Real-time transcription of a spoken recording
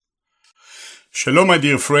Shalom, my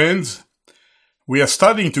dear friends. We are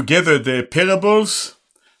studying together the parables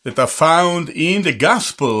that are found in the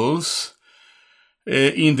Gospels,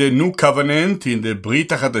 in the New Covenant, in the Brit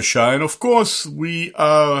HaChadashah, and of course we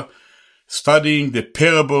are studying the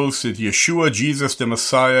parables that Yeshua, Jesus the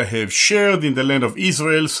Messiah, have shared in the land of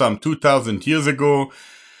Israel some 2,000 years ago.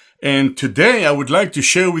 And today I would like to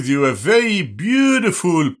share with you a very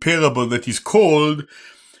beautiful parable that is called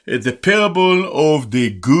the parable of the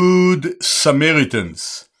Good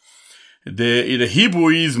Samaritans. The Hebrew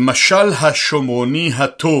is Mashal HaShomroni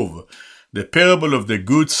HaTov, the parable of the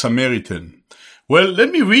Good Samaritan. Well, let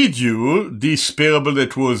me read you this parable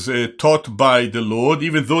that was taught by the Lord,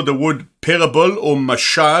 even though the word parable or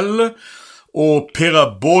mashal or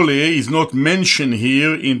parabole is not mentioned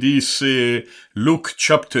here in this Luke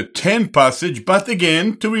chapter 10 passage, but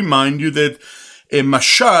again, to remind you that a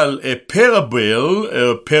mashal, a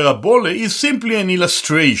parabole is simply an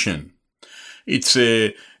illustration. It's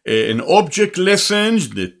an object lesson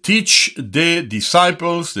that teach the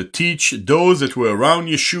disciples, that teach those that were around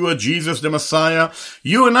Yeshua, Jesus the Messiah,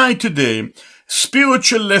 you and I today,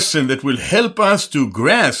 spiritual lesson that will help us to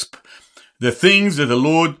grasp the things that the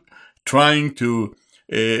Lord trying to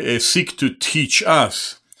seek to teach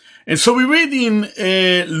us. And so we read in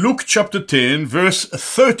Luke chapter 10, verse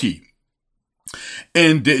 30.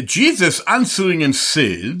 And Jesus answering and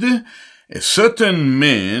said, a certain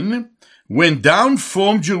man went down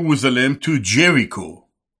from Jerusalem to Jericho,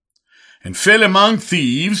 and fell among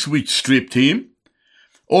thieves, which stripped him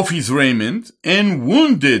of his raiment, and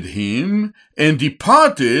wounded him, and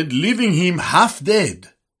departed, leaving him half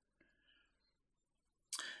dead.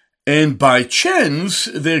 And by chance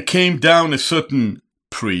there came down a certain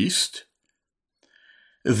priest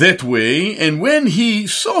that way, and when he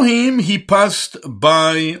saw him, he passed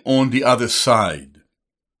by on the other side.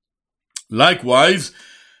 Likewise,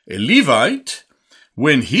 a Levite,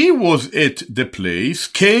 when he was at the place,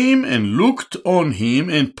 came and looked on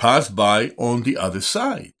him and passed by on the other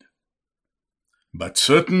side. But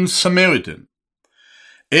certain Samaritan,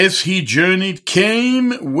 as he journeyed,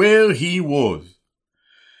 came where he was.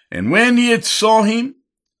 And when he saw him,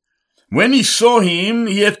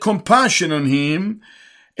 he had compassion on him,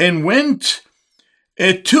 and went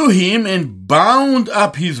to him and bound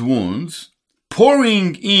up his wounds,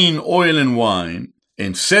 pouring in oil and wine,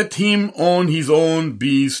 and set him on his own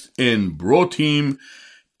beast, and brought him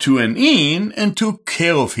to an inn, and took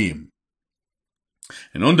care of him.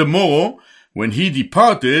 And on the morrow, when he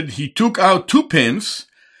departed, he took out 2 pence,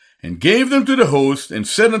 and gave them to the host, and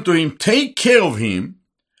said unto him, Take care of him,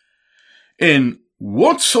 and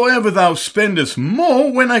whatsoever thou spendest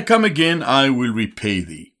more, when I come again, I will repay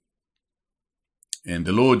thee. And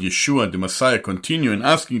the Lord Yeshua, the Messiah, continued in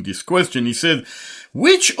asking this question. He said,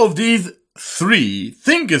 Which of these 3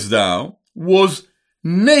 thinkest thou was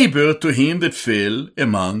neighbor to him that fell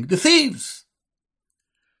among the thieves?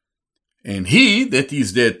 And he, that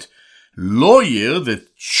is that lawyer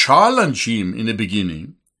that challenged him in the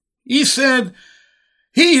beginning, he said,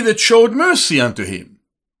 He that showed mercy unto him,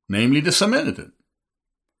 namely the Samaritan.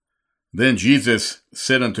 Then Jesus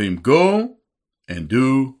said unto him, Go and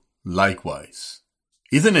do likewise.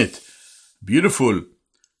 Isn't it beautiful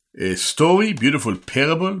story, beautiful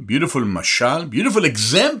parable, beautiful mashal, beautiful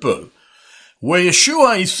example, where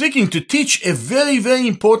Yeshua is seeking to teach a very, very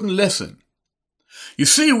important lesson. You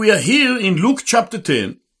see, we are here in Luke chapter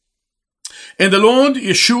 10, and the Lord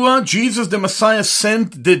Yeshua, Jesus the Messiah,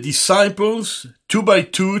 sent the disciples 2 by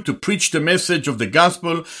 2 to preach the message of the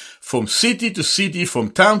gospel from city to city,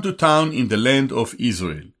 from town to town in the land of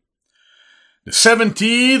Israel. The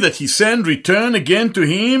 70 that he sent returned again to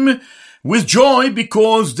him with joy,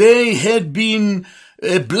 because they had been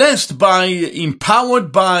blessed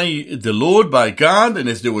empowered by the Lord, by God, and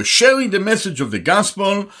as they were sharing the message of the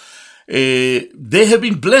gospel, they have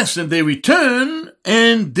been blessed, and they returned,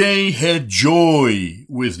 and they had joy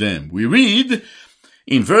with them. We read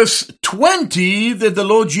in verse 20 that the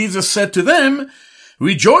Lord Jesus said to them,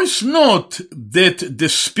 Rejoice not that the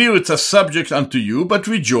spirits are subject unto you, but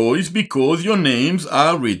rejoice because your names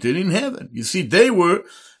are written in heaven. You see, they were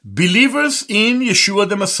believers in Yeshua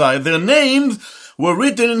the Messiah. Their names were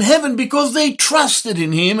written in heaven because they trusted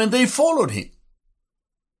in him and they followed him.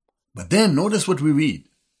 But then notice what we read.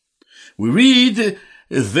 We read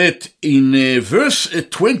that in verse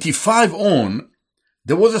 25 on,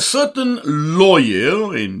 there was a certain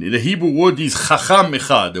lawyer, and the Hebrew word is chacham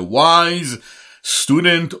echad, a wise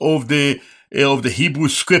student of the Hebrew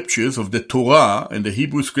scriptures, of the Torah and the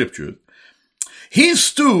Hebrew scriptures. He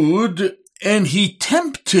stood and he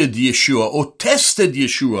tempted Yeshua, or tested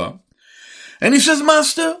Yeshua, and he says,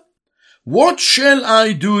 Master, what shall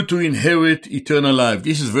I do to inherit eternal life?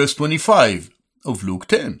 This is verse 25 of Luke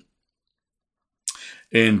 10.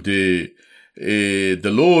 And the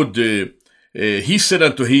Lord, he said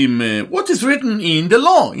unto him, what is written in the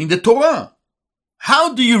law, in the Torah?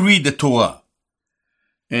 How do you read the Torah?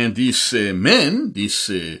 And this man,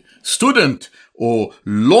 this student or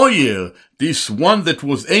lawyer, this one that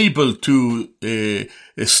was able to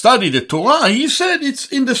study the Torah, he said it's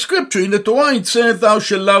in the scripture. In the Torah it says, thou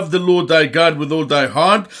shalt love the Lord thy God with all thy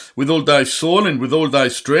heart, with all thy soul, and with all thy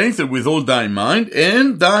strength, and with all thy mind,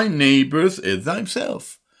 and thy neighbors as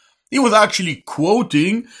thyself. He was actually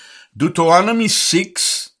quoting Deuteronomy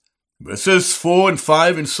 6, verses 4 and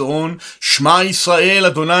 5 and so on. Shema Yisrael,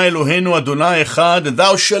 Adonai Eloheinu, Adonai Echad, and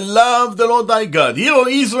thou shalt love the Lord thy God. Hear, O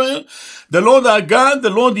Israel, the Lord thy God, the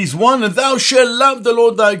Lord is one, and thou shalt love the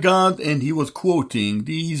Lord thy God. And he was quoting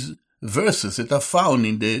these verses that are found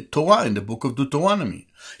in the Torah, in the book of Deuteronomy.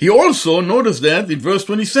 He also, notice that in verse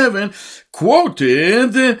 27,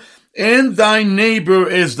 quoted, and thy neighbor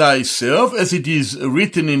as thyself, as it is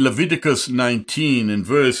written in Leviticus 19 and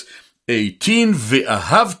verse 18,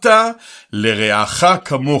 ve'ahavta lereacha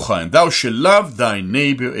kamocha, and thou shalt love thy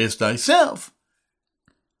neighbor as thyself.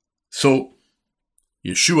 So,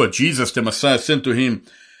 Yeshua, Jesus, the Messiah, said to him,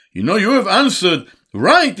 you have answered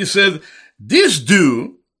right. He said, this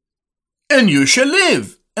do, and you shall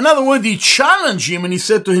live. In other words, he challenged him and he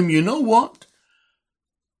said to him, you know what?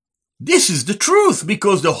 This is the truth,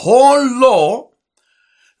 because the whole law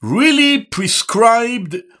really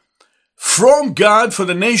prescribed from God for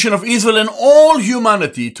the nation of Israel and all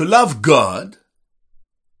humanity to love God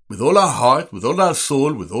with all our heart, with all our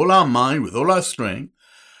soul, with all our mind, with all our strength,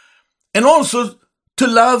 and also to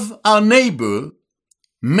love our neighbor,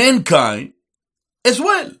 mankind, as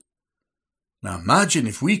well. Now imagine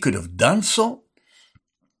if we could have done so,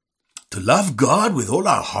 to love God with all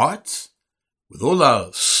our hearts, with all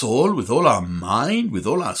our soul, with all our mind, with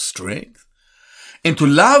all our strength, and to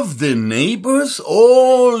love the neighbors,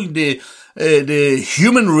 all the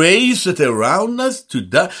human race that are around us, to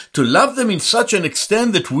love them in such an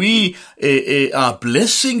extent that we are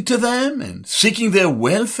blessing to them and seeking their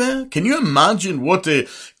welfare. Can you imagine what a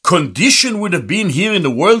condition would have been here in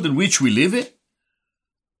the world in which we live in?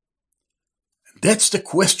 That's the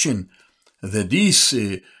question that this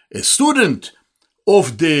student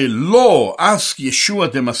of the law asked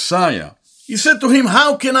Yeshua the Messiah. He said to him,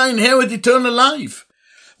 how can I inherit eternal life?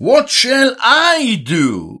 What shall I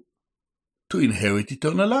do to inherit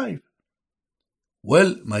eternal life?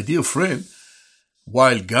 Well, my dear friend,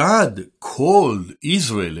 while God called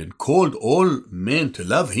Israel and called all men to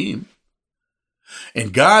love him,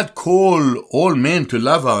 and God called all men to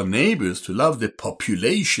love our neighbors, to love the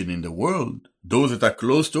population in the world, those that are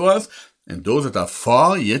close to us and those that are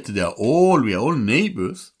far, yet we are all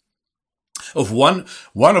neighbors of one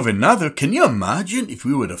of another. Can you imagine if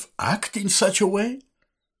we would have acted in such a way?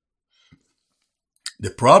 The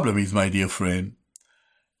problem is, my dear friend,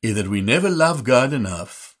 is that we never love God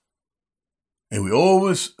enough, and we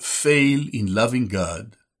always fail in loving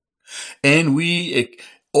God, and we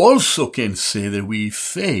also can say that we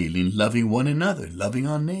fail in loving one another, loving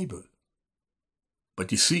our neighbor.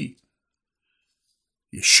 But you see,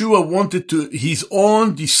 Yeshua wanted his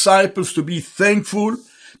own disciples to be thankful,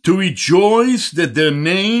 to rejoice that their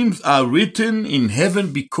names are written in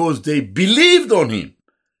heaven because they believed on him.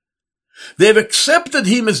 They have accepted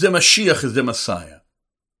him as the Mashiach, as the Messiah.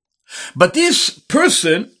 But this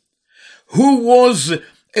person, who was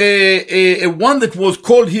a one that was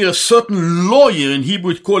called here a certain lawyer, in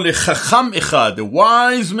Hebrew it's called a Chacham Echad, a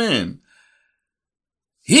wise man,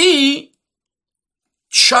 he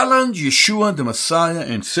challenged Yeshua the Messiah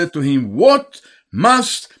and said to him, what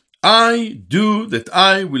must I do that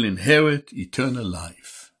I will inherit eternal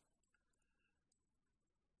life?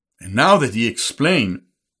 And now that he explained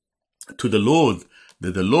to the Lord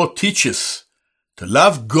that the Lord teaches to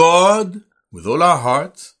love God with all our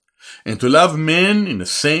hearts and to love men in the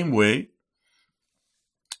same way,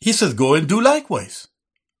 he says, go and do likewise,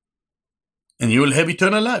 and you will have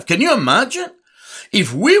eternal life. Can you imagine?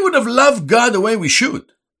 If we would have loved God the way we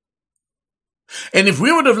should, and if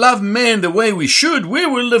we would have loved man the way we should, we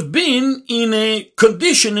would have been in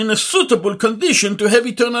a suitable condition to have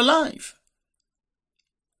eternal life.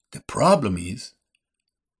 The problem is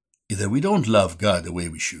that we don't love God the way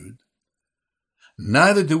we should.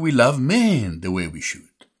 Neither do we love man the way we should.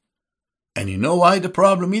 And you know why the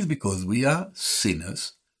problem is? Because we are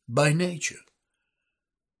sinners by nature.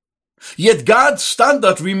 Yet God's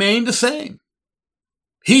standard remained the same.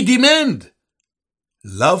 He demanded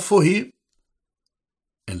love for him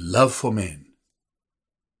and love for men.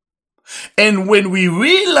 And when we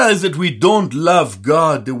realize that we don't love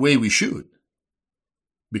God the way we should,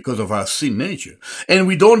 because of our sin nature, and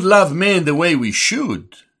we don't love man the way we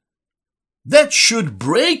should, that should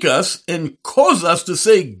break us and cause us to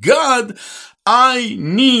say, God, I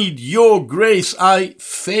need your grace. I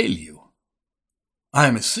fail you. I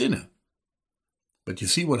am a sinner. But you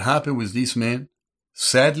see what happened with this man?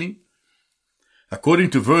 Sadly, according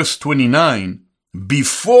to verse 29,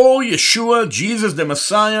 before Yeshua, Jesus the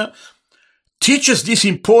Messiah, teaches this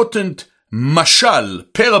important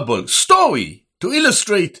mashal, parable, story to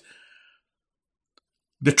illustrate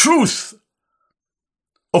the truth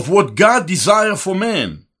of what God desires for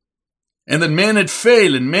man, and that man had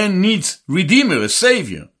failed and man needs Redeemer, a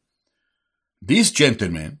Savior. This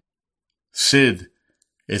gentleman said,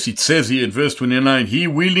 as it says here in verse 29, he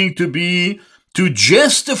willing to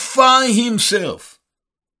justify himself.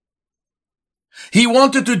 He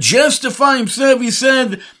wanted to justify himself. He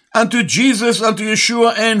said unto Jesus, unto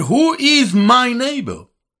Yeshua, and who is my neighbor?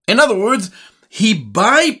 In other words, he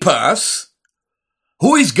bypassed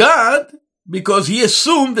who is God because he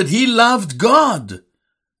assumed that he loved God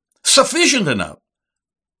sufficient enough.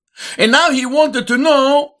 And now he wanted to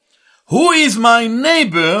know who is my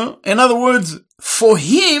neighbor. In other words, for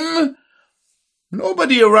him,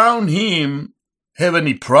 nobody around him have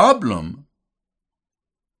any problem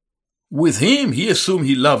with him. He assumed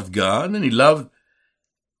he loved God and he loved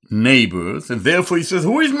neighbors, and therefore he says,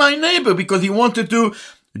 who is my neighbor? Because he wanted to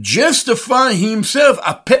justify himself.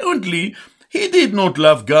 Apparently, he did not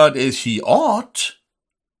love God as he ought.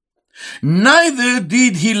 Neither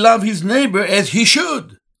did he love his neighbor as he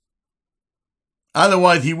should.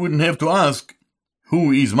 Otherwise, he wouldn't have to ask,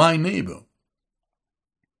 who is my neighbor?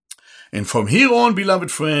 And from here on,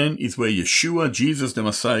 beloved friend, is where Yeshua, Jesus the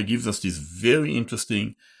Messiah, gives us this very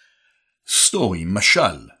interesting story,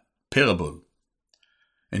 mashal, parable.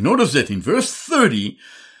 And notice that in verse 30,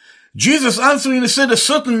 Jesus answering said, a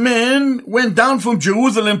certain man went down from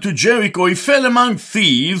Jerusalem to Jericho. He fell among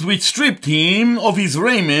thieves, which stripped him of his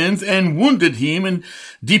raiment and wounded him and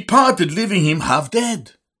departed, leaving him half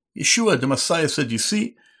dead. Yeshua, the Messiah, said, you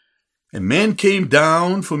see, a man came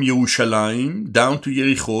down from Yerushalayim, down to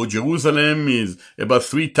Jericho. Jerusalem is about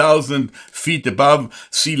 3,000 feet above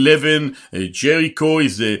sea level. Jericho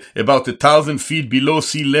is about 1,000 feet below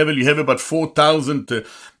sea level. You have about 4,000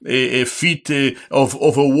 feet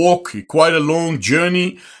of a walk, quite a long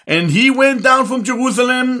journey. And he went down from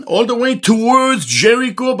Jerusalem all the way towards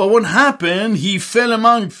Jericho. But what happened? He fell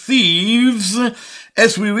among thieves,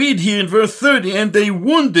 as we read here in verse 30, and they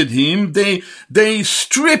wounded him, they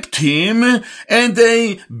stripped him, and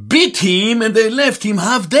they beat him, and they left him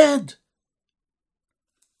half dead.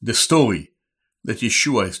 The story that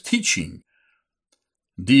Yeshua is teaching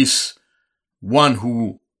this one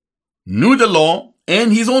who knew the law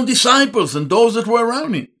and his own disciples and those that were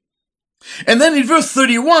around him. And then in verse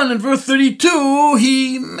 31 and verse 32,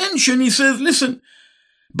 he says, listen,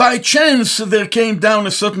 by chance there came down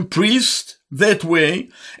a certain priest that way,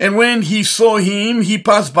 and when he saw him, he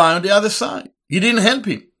passed by on the other side. He didn't help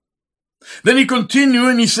him. Then he continued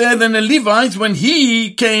and he said, and the Levites, when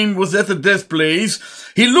he came, was at the death place,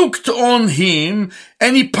 he looked on him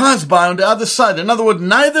and he passed by on the other side. In other words,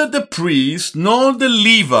 neither the priest nor the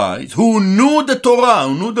Levites, who knew the Torah,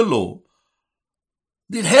 who knew the law,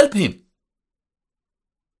 did help him.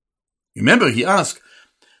 Remember, he asked,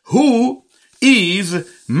 who is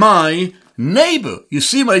my neighbor? You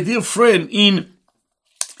see, my dear friend, in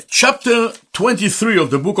chapter 23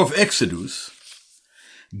 of the book of Exodus,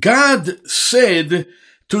 God said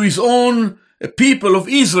to his own people of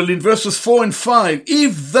Israel in verses 4 and 5,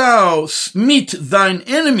 if thou meet thine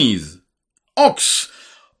enemy's ox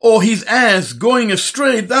or his ass going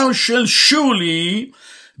astray, thou shalt surely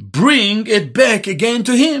bring it back again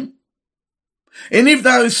to him. And if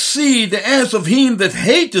thou see the ass of him that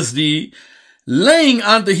hateth thee laying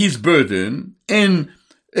under his burden,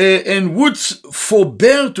 and wouldst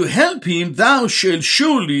forbear to help him, thou shalt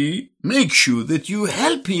surely make sure that you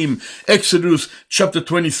help him. Exodus chapter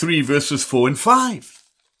 23, verses 4 and 5.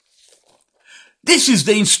 This is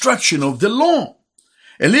the instruction of the law.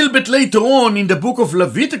 A little bit later on in the book of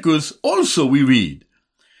Leviticus, also we read,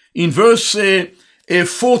 in verse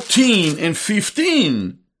 14 and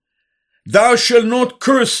 15, thou shalt not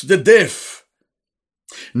curse the deaf,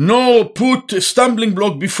 nor put a stumbling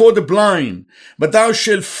block before the blind, but thou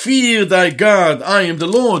shalt fear thy God. I am the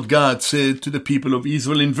Lord, God said to the people of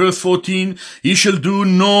Israel. In verse 14, ye shall do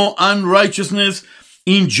no unrighteousness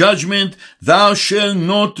In judgment, thou shalt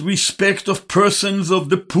not respect of persons of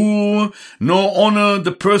the poor, nor honor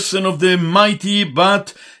the person of the mighty,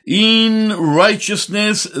 but in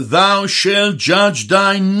righteousness thou shalt judge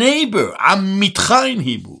thy neighbor. Amitcha in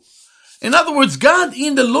Hebrew. In other words, God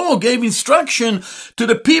in the law gave instruction to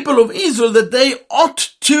the people of Israel that they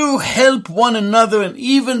ought to help one another and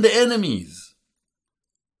even the enemies.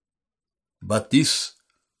 But this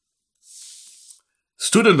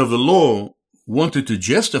student of the law wanted to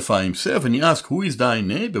justify himself, and he asked, who is thy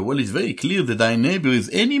neighbor? Well, it's very clear that thy neighbor is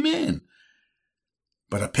any man.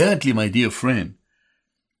 But apparently, my dear friend,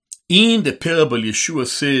 in the parable, Yeshua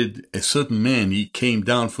said, a certain man, he came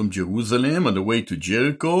down from Jerusalem on the way to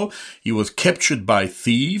Jericho. He was captured by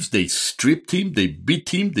thieves. They stripped him, they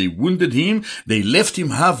beat him, they wounded him, they left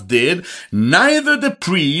him half dead. Neither the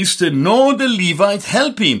priest nor the Levite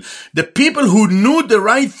helped him. The people who knew the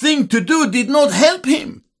right thing to do did not help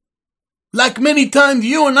him. Like many times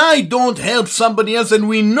you and I don't help somebody else, and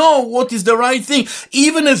we know what is the right thing,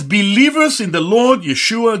 even as believers in the Lord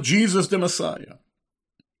Yeshua, Jesus the Messiah.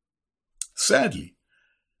 Sadly,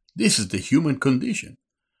 this is the human condition.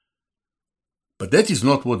 But that is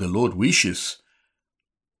not what the Lord wishes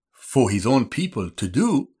for his own people to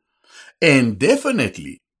do. And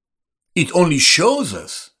definitely, it only shows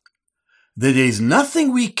us that there is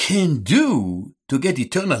nothing we can do to get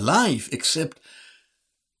eternal life except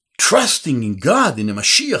trusting in God, in the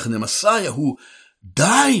Mashiach, in the Messiah who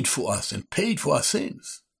died for us and paid for our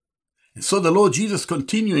sins. And so the Lord Jesus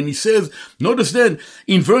continued, and he says, notice that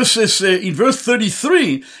in verse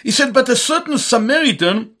 33, he said, but a certain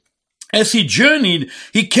Samaritan, as he journeyed,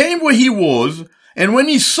 he came where he was, and when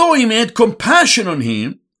he saw him, he had compassion on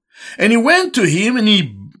him, and he went to him, and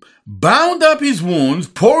he bound up his wounds,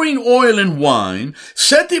 pouring oil and wine,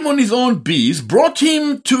 set him on his own beast, brought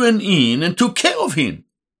him to an inn, and took care of him.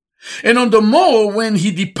 And on the morrow, when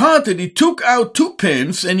he departed, he took out 2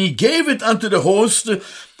 pence, and he gave it unto the host,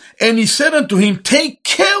 and he said unto him, take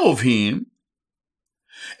care of him,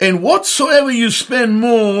 and whatsoever you spend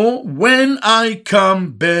more, when I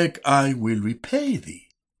come back, I will repay thee.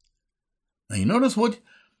 Now you notice what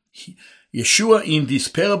Yeshua in this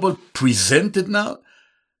parable presented now?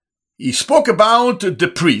 He spoke about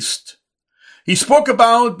the priest. He spoke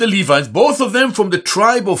about the Levites, both of them from the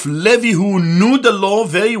tribe of Levi, who knew the law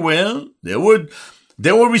very well.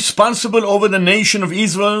 They were responsible over the nation of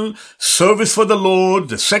Israel, service for the Lord,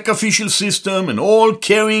 the sacrificial system, and all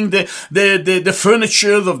carrying the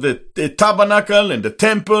furniture of the tabernacle and the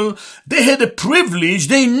temple. They had a privilege.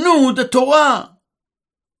 They knew the Torah.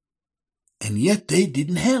 And yet they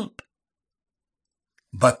didn't help.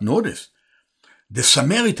 But notice, the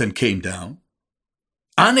Samaritan came down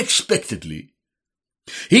unexpectedly.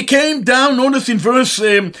 He came down, notice in verse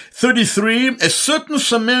 33, a certain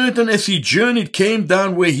Samaritan as he journeyed came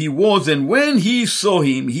down where he was, and when he saw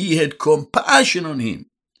him, he had compassion on him.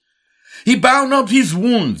 He bound up his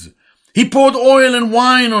wounds. He poured oil and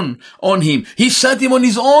wine on him. He set him on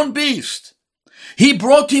his own beast. He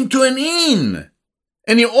brought him to an inn,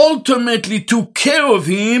 and he ultimately took care of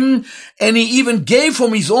him, and he even gave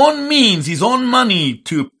from his own means, his own money,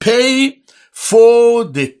 to pay for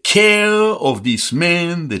the care of this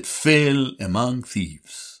man that fell among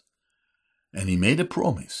thieves. And he made a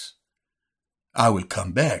promise. I will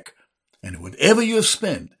come back, and whatever you have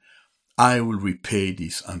spent, I will repay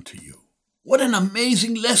this unto you. What an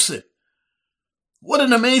amazing lesson. What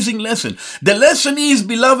an amazing lesson. The lesson is,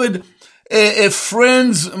 beloved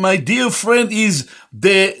friends, my dear friend, is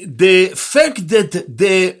the fact that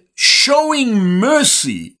the showing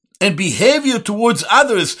mercy and behavior towards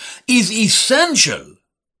others is essential,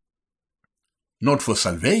 not for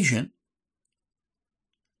salvation,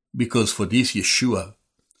 because for this Yeshua,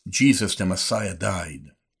 Jesus the Messiah,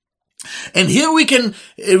 died. And here we can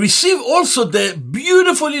receive also the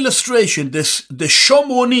beautiful illustration. The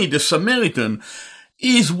Shomroni, the Samaritan,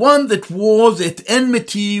 is one that was at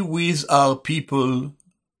enmity with our people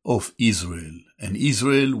of Israel, and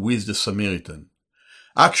Israel with the Samaritan.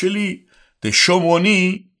 Actually, the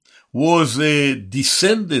Shomroni was a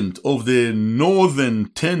descendant of the northern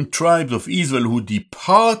 10 tribes of Israel who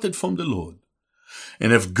departed from the Lord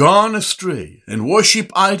and have gone astray and worship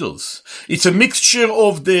idols. It's a mixture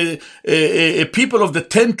of the people of the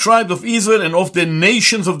 10 tribes of Israel and of the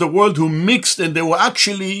nations of the world who mixed, and they were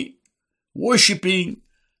actually worshiping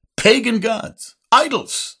pagan gods,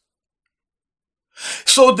 idols.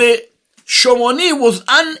 So the Shomroni was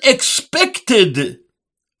unexpected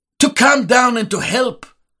to come down and to help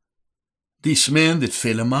this man that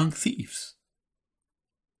fell among thieves.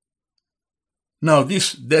 Now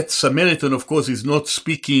that Samaritan, of course, is not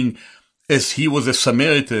speaking as he was a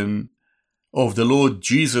Samaritan of the Lord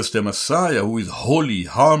Jesus the Messiah, who is holy,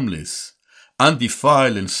 harmless,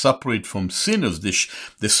 undefiled, and separate from sinners.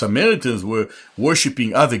 The Samaritans were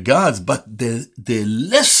worshipping other gods, but the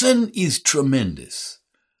lesson is tremendous.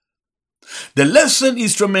 The lesson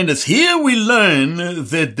is tremendous. Here we learn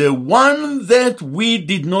that the one that we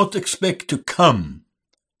did not expect to come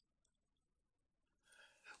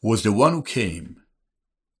was the one who came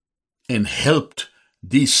and helped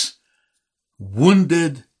this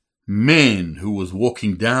wounded man who was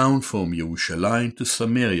walking down from Jerusalem to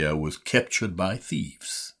Samaria, was captured by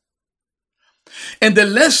thieves. And the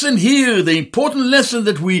lesson here, the important lesson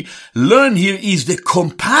that we learn here, is the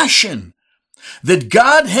compassion that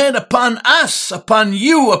God had upon us, upon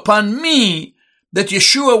you, upon me, that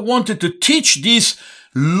Yeshua wanted to teach this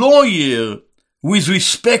lawyer with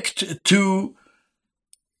respect to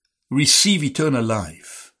receive eternal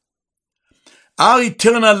life. Our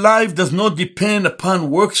eternal life does not depend upon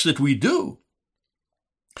works that we do,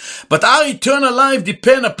 but our eternal life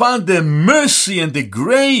depends upon the mercy and the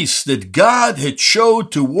grace that God had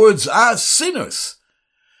showed towards us sinners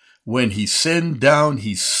when he sent down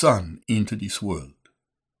his Son into this world.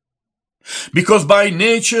 Because by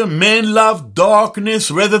nature men love darkness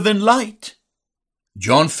rather than light.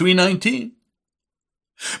 John 3:19.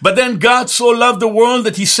 But then God so loved the world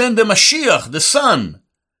that he sent the Mashiach, the Son,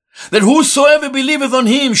 that whosoever believeth on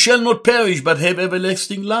him shall not perish but have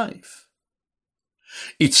everlasting life.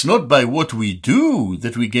 It's not by what we do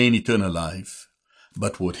that we gain eternal life,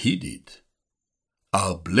 but what he did.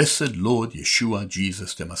 Our blessed Lord Yeshua,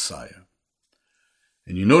 Jesus the Messiah.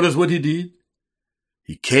 And you notice what he did?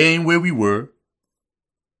 He came where we were.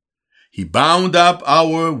 He bound up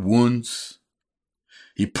our wounds.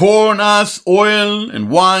 He poured on us oil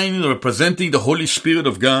and wine representing the Holy Spirit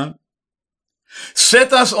of God.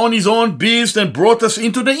 Set us on his own beast and brought us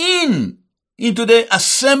into the inn, into the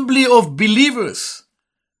assembly of believers.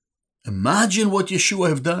 Imagine what Yeshua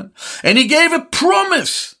have done. And he gave a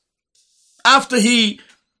promise. After he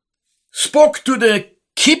spoke to the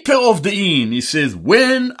keeper of the inn, he says,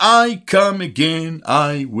 when I come again,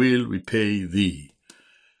 I will repay thee.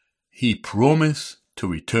 He promised to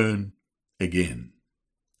return again.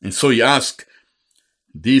 And so he asked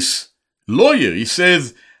this lawyer, he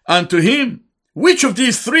says unto him, which of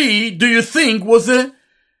these three do you think was a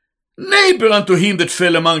neighbor unto him that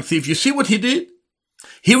fell among thieves? You see what he did?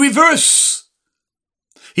 He reversed.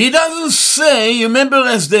 He doesn't say, remember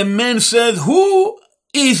as the man said, who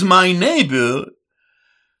is my neighbor?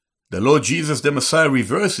 The Lord Jesus, the Messiah,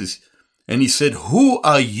 reverses. And he said, who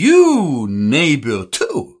are you neighbor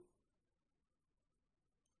to?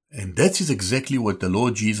 And that is exactly what the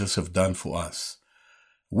Lord Jesus have done for us.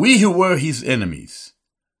 We who were his enemies.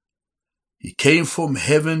 He came from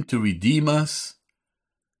heaven to redeem us,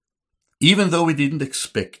 even though we didn't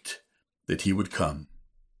expect that he would come.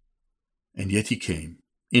 And yet he came.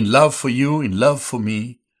 In love for you, in love for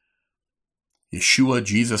me, Yeshua,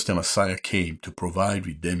 Jesus the Messiah, came to provide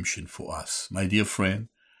redemption for us. My dear friend,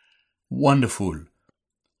 wonderful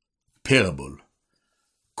parable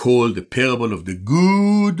called the parable of the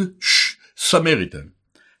Good Samaritan,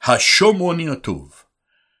 Hashomroni Atov.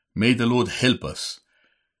 May the Lord help us.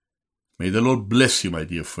 May the Lord bless you, my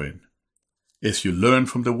dear friend, as you learn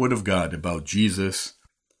from the Word of God about Jesus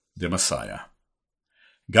the Messiah.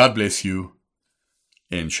 God bless you,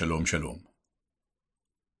 and Shalom, Shalom.